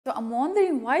So I'm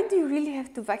wondering, why do you really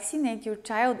have to vaccinate your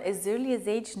child as early as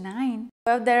age 9?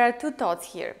 Well, there are two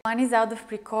thoughts here. One is out of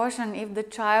precaution if the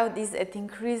child is at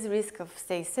increased risk of,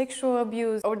 say, sexual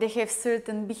abuse, or they have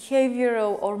certain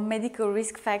behavioral or medical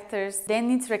risk factors, then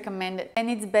it's recommended. And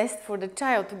it's best for the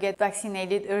child to get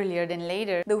vaccinated earlier than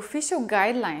later. The official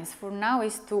guidelines for now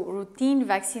is to routine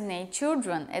vaccinate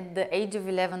children at the age of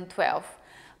 11-12.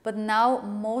 But now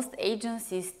most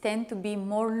agencies tend to be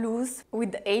more loose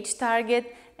with the age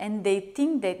target, and they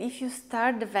think that if you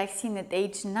start the vaccine at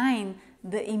age 9,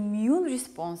 the immune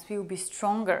response will be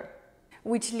stronger,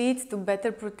 which leads to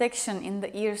better protection in the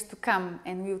years to come,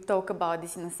 and we'll talk about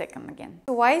this in a second again.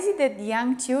 So why is it that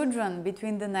young children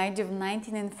between the age of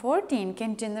 19 and 14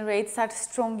 can generate such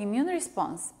strong immune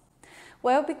response?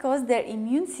 Well, because their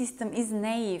immune system is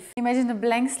naive. Imagine a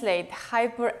blank slate,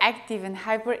 hyperactive and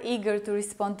hyper eager to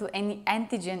respond to any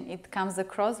antigen it comes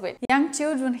across with. Young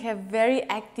children have very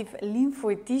active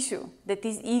lymphoid tissue that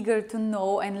is eager to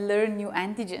know and learn new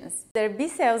antigens. Their B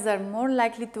cells are more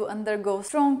likely to undergo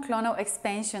strong clonal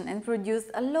expansion and produce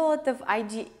a lot of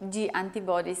IgG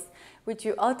antibodies, which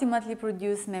will ultimately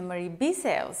produce memory B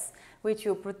cells, which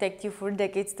will protect you for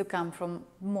decades to come from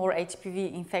more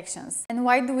HPV infections. And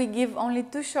why do we give only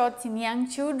 2 shots in young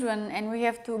children and we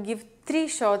have to give 3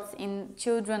 shots in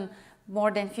children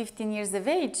more than 15 years of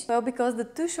age? Well, because the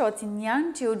 2 shots in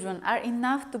young children are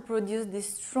enough to produce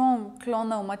this strong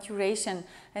clonal maturation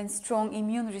and strong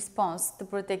immune response to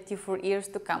protect you for years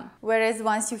to come. Whereas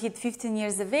once you hit 15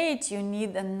 years of age, you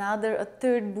need a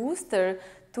third booster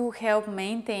to help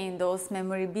maintain those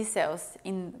memory B cells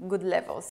in good levels.